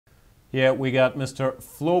Here we got Mr.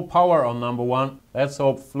 Flohpower on number 1. Let's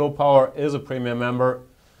hope Flohpower is a premium member.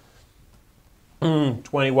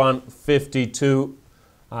 2152.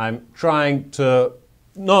 I'm trying to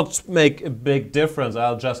not make a big difference.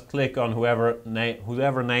 I'll just click on whoever name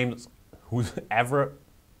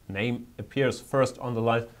appears first on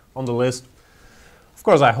the list. Of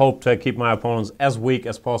course, I hope to keep my opponents as weak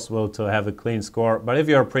as possible to have a clean score. But if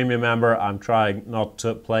you're a premium member, I'm trying not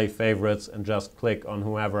to play favorites and just click on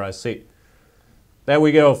whoever I see. There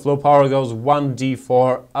we go. Flohpower goes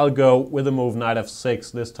 1d4. I'll go with the move knight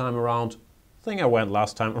f6 this time around. I think I went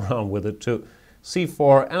last time around with it too.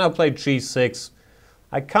 c4, and I'll play g6.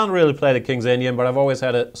 I can't really play the King's Indian, but I've always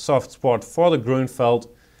had a soft spot for the Grunfeld.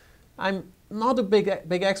 I'm not a big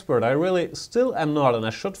expert. I really still am not, and I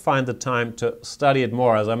should find the time to study it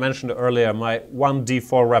more. As I mentioned earlier, my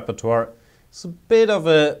 1d4 repertoire is a bit of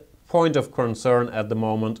a point of concern at the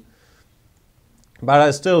moment. But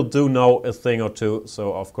I still do know a thing or two,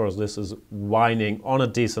 so of course this is whining on a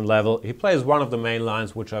decent level. He plays one of the main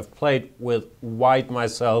lines, which I've played with white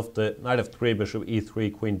myself, the knight f3, bishop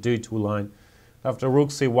e3, queen d2 line. After rook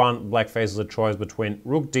c1, black faces a choice between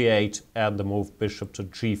rook d8 and the move bishop to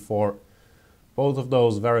g4. Both of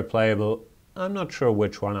those very playable. I'm not sure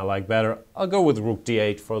which one I like better. I'll go with rook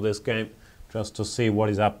d8 for this game, just to see what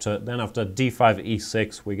he's up to. Then after d5,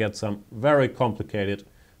 e6, we get some very complicated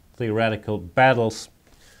theoretical battles.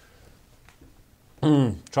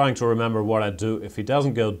 Trying to remember what I do if he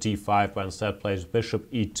doesn't go d5 but instead plays bishop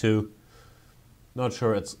e2. Not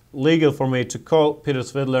sure it's legal for me to call Peter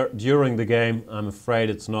Svidler during the game. I'm afraid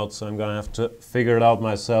it's not, so I'm gonna have to figure it out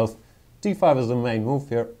myself. d5 is the main move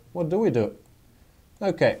here. What do we do?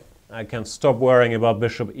 Okay, I can stop worrying about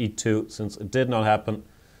bishop e2 since it did not happen.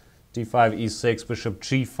 d5, e6, bishop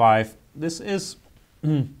g5. This is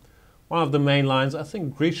one of the main lines. I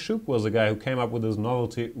think Grishuk was the guy who came up with this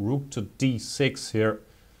novelty, rook to d6 here.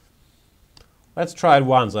 Let's try it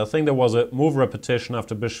once. I think there was a move repetition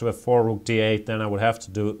after bishop f4, rook d8. Then I would have to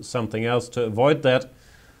do something else to avoid that.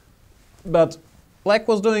 But black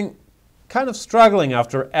was doing kind of struggling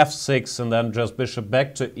after f6 and then just bishop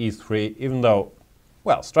back to e3, even though,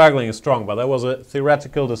 well, struggling is strong, but there was a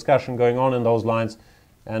theoretical discussion going on in those lines,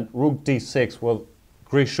 and rook d6 with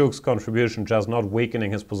Grishuk's contribution just not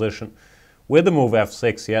weakening his position with the move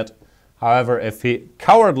f6 yet. However, if he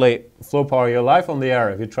cowardly, Flohpower, you're live on the air,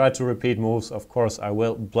 if you try to repeat moves, of course I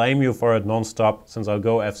will blame you for it non-stop, since I'll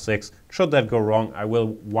go f6. Should that go wrong, I will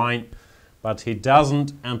whine, but he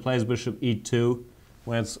doesn't and plays bishop e2,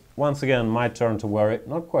 when it's once again my turn to worry.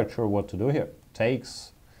 Not quite sure what to do here.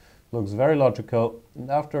 Takes. Looks very logical. And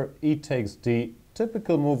after e takes d,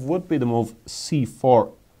 typical move would be the move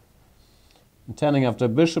c4. Intending after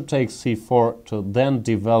bishop takes c4 to then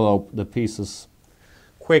develop the pieces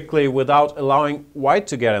quickly without allowing white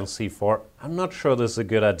to get in c4. I'm not sure this is a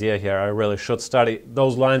good idea here. I really should study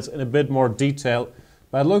those lines in a bit more detail.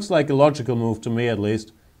 But it looks like a logical move to me at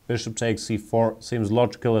least. Bishop takes c4 seems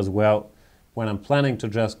logical as well when I'm planning to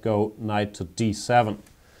just go knight to d7.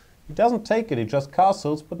 He doesn't take it, he just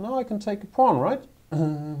castles, but now I can take a pawn, right?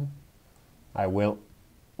 I will.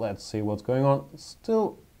 Let's see what's going on.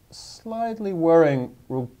 Still slightly worrying.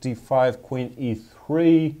 Rook d5, queen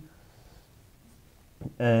e3.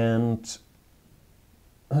 And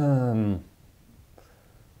well,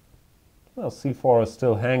 c4 is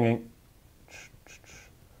still hanging.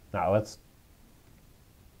 Now let's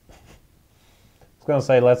I was going to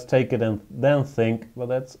say let's take it and then think, but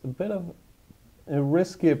that's a bit of a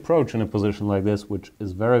risky approach in a position like this, which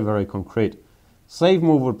is very, very concrete. Safe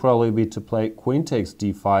move would probably be to play queen takes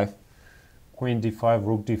d5, queen d5,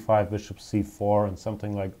 rook d5, bishop c4, and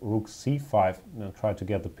something like rook c5, and then try to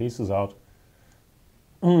get the pieces out.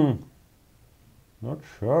 Not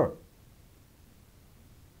sure.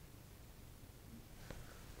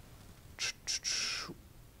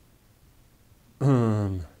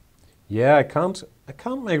 Yeah, I can't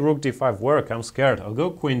make rook d5 work. I'm scared. I'll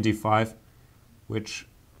go queen d5, which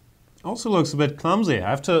also looks a bit clumsy. I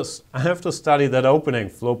have to study that opening.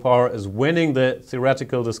 Flohpower is winning the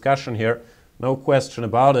theoretical discussion here, no question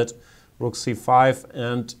about it. Rook c5,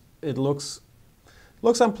 and it looks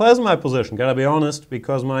unpleasant, my position, gotta be honest,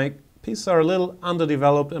 because my pieces are a little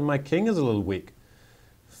underdeveloped and my king is a little weak.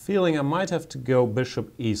 Feeling I might have to go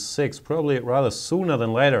bishop e6, probably rather sooner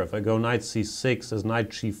than later. If I go knight c6, there's knight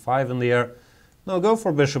g5 in the air. No, I'll go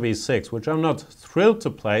for bishop e6, which I'm not thrilled to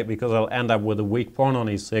play because I'll end up with a weak pawn on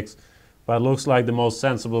e6, but it looks like the most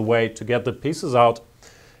sensible way to get the pieces out.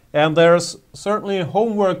 And there's certainly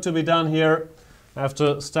homework to be done here. I have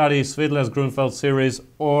to study Svidler's Grunfeld series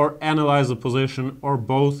or analyze the position or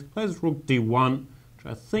both. He plays rook d1,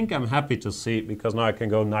 which I think I'm happy to see, because now I can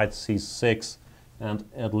go knight c6 and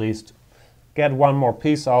at least get one more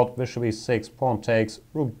piece out. Bishop e6, pawn takes,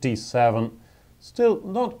 rook d7. Still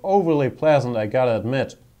not overly pleasant, I gotta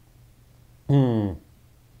admit. What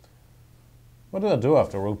do I do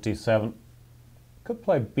after rook d7? Could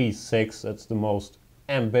play b6, that's the most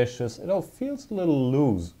ambitious. It all feels a little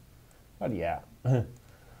loose, but yeah.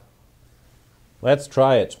 Let's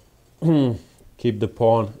try it. Keep the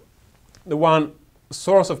pawn. The one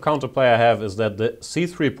source of counterplay I have is that the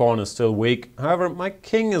c3 pawn is still weak. However, my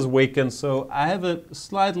king is weakened, so I have a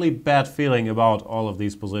slightly bad feeling about all of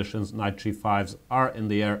these positions. Knight g5s are in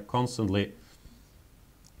the air constantly.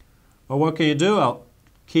 But what can you do? I'll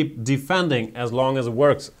keep defending as long as it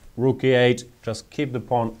works. Rook e8, just keep the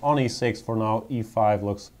pawn on e6 for now. e5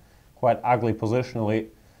 looks quite ugly positionally.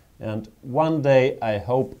 And one day I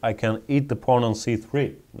hope I can eat the pawn on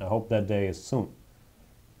c3. And I hope that day is soon.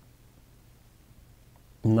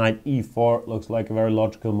 Knight e4 looks like a very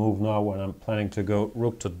logical move now when I'm planning to go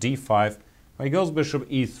rook to d5. But he goes bishop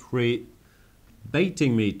e3,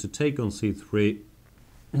 baiting me to take on c3.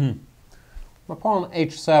 My pawn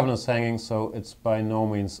h7 is hanging, so it's by no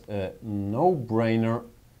means a no-brainer.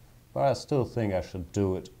 But I still think I should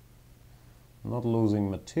do it. I'm not losing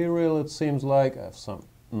material, it seems like. I have some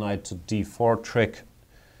knight to d4 trick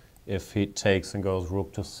if he takes and goes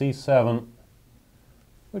rook to c7.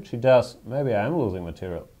 Which he does. Maybe I am losing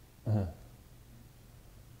material.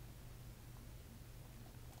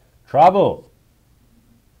 Trouble!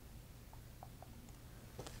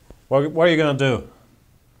 What are you going to do?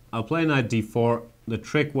 I'll play knight d4. The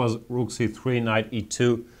trick was rook c3, knight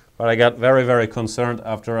e2. But I got very, very concerned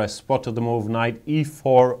after I spotted the move knight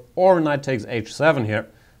e4 or knight takes h7 here.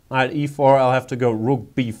 Knight e4, I'll have to go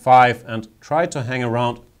rook b5 and try to hang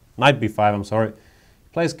around. Knight b5, I'm sorry.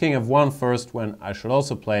 Plays king f1 first when I should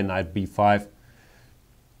also play knight b5.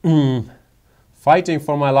 Fighting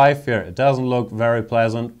for my life here. It doesn't look very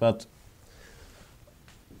pleasant, but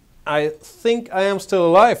I think I am still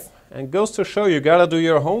alive. And goes to show you gotta do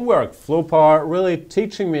your homework. Flohpower really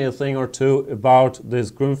teaching me a thing or two about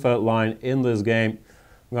this Grunfeld line in this game.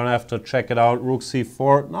 I'm gonna have to check it out. Rook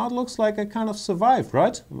c4. Now it looks like I kind of survived,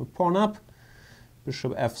 right? I'm a pawn up.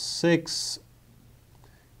 Bishop f6.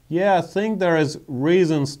 Yeah, I think there is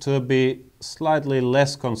reasons to be slightly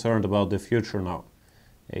less concerned about the future now.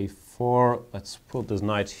 a4. Let's put this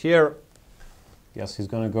knight here. Guess he's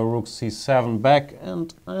going to go rook c7 back,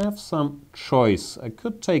 and I have some choice. I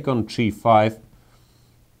could take on g5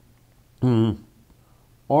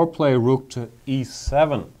 or play rook to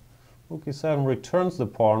e7. Rook e7 returns the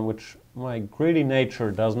pawn, which my greedy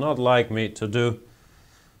nature does not like me to do.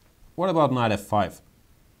 What about knight f5?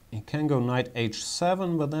 He can go knight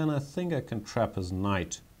h7, but then I think I can trap his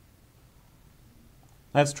knight.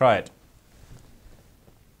 Let's try it.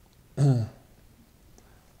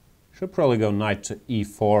 Should probably go knight to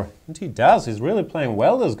e4. And he does. He's really playing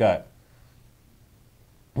well, this guy.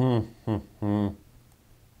 What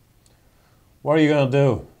are you going to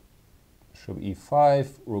do? Bishop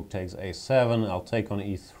e5. Rook takes a7. I'll take on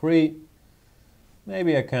e3.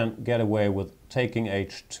 Maybe I can get away with taking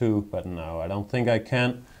h2, but no, I don't think I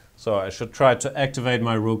can. So I should try to activate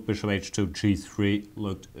my rook. Bishop h2, g3.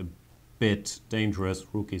 Looked a bit dangerous.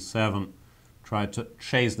 Rook e7. Try to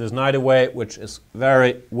chase this knight away, which is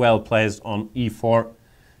very well placed on e4.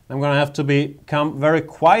 I'm going to have to become very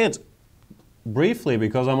quiet briefly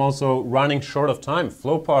because I'm also running short of time.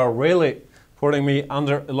 Flohpower really putting me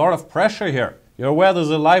under a lot of pressure here. You're aware there's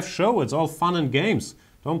a live show. It's all fun and games.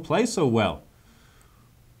 Don't play so well.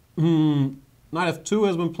 Knight f2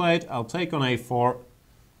 has been played. I'll take on a4,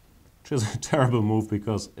 which is a terrible move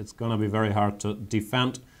because it's going to be very hard to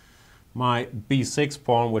defend my b6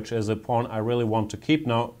 pawn, which is a pawn I really want to keep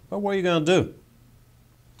now. But what are you going to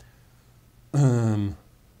do?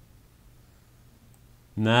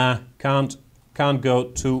 Nah, can't go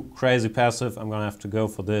too crazy passive. I'm going to have to go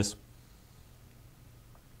for this.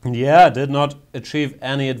 Yeah, I did not achieve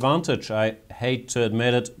any advantage. I hate to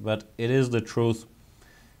admit it, but it is the truth.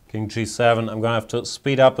 King g7. I'm going to have to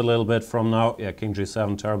speed up a little bit from now. Yeah, king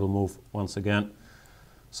g7, terrible move once again.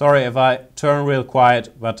 Sorry if I turn real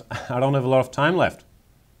quiet, but I don't have a lot of time left.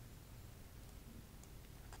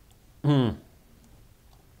 Of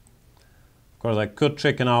course, I could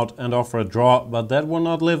chicken out and offer a draw, but that will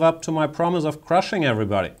not live up to my promise of crushing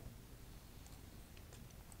everybody.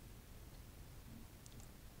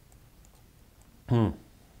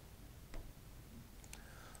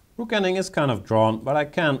 Rook ending is kind of drawn, but I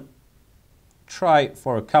can try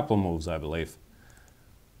for a couple moves, I believe.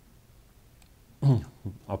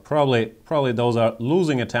 Probably those are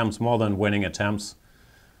losing attempts more than winning attempts.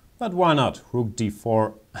 But why not? Rook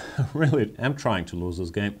d4. Really, I'm trying to lose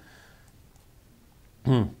this game.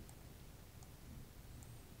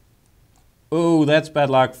 Oh, that's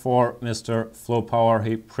bad luck for Mr. Flohpower.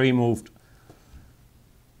 He pre-moved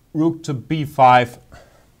rook to b5.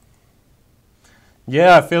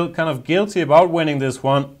 Yeah, I feel kind of guilty about winning this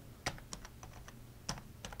one.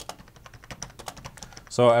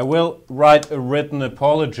 So I will write a written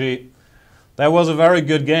apology. That was a very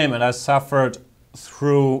good game and I suffered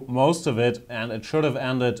through most of it and it should have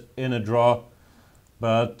ended in a draw.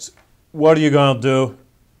 But what are you gonna do?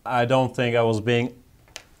 I don't think I was being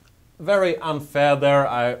very unfair there.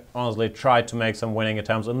 I honestly tried to make some winning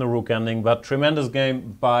attempts in the rook ending, but tremendous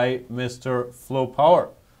game by Mr. Flohpower.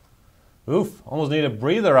 Oof, almost need a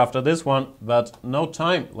breather after this one, but no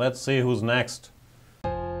time. Let's see who's next.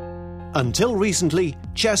 Until recently,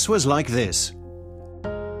 chess was like this.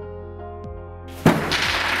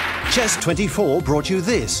 Chess24 brought you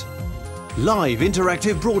this. Live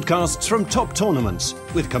interactive broadcasts from top tournaments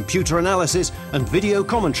with computer analysis and video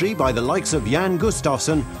commentary by the likes of Jan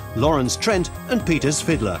Gustafsson, Lawrence Trent and Peter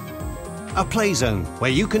Svidler. A play zone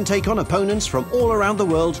where you can take on opponents from all around the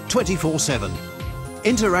world 24/7.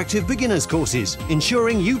 Interactive beginners courses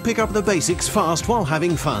ensuring you pick up the basics fast while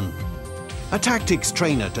having fun. A tactics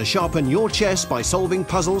trainer to sharpen your chess by solving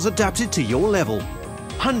puzzles adapted to your level.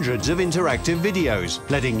 Hundreds of interactive videos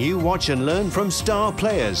letting you watch and learn from star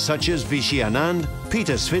players such as Vichy Anand,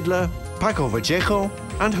 Peter Svidler, Paco Vallejo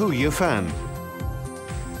and Hu Yifan.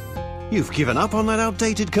 You've given up on that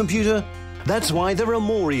outdated computer? That's why there are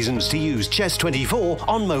more reasons to use Chess24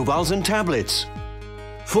 on mobiles and tablets.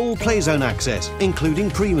 Full playzone access,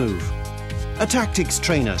 including pre-move. A tactics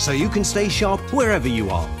trainer so you can stay sharp wherever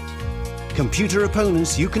you are. Computer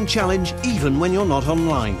opponents you can challenge even when you're not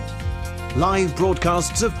online. Live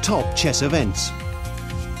broadcasts of top chess events.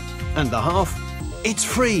 And the half? It's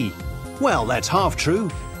free. Well, that's half true.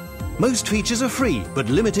 Most features are free, but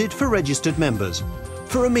limited for registered members.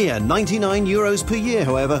 For a mere €99 per year,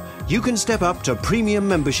 however, you can step up to premium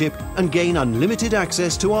membership and gain unlimited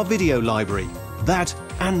access to our video library. That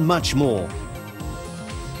and much more.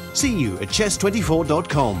 See you at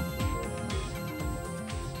chess24.com.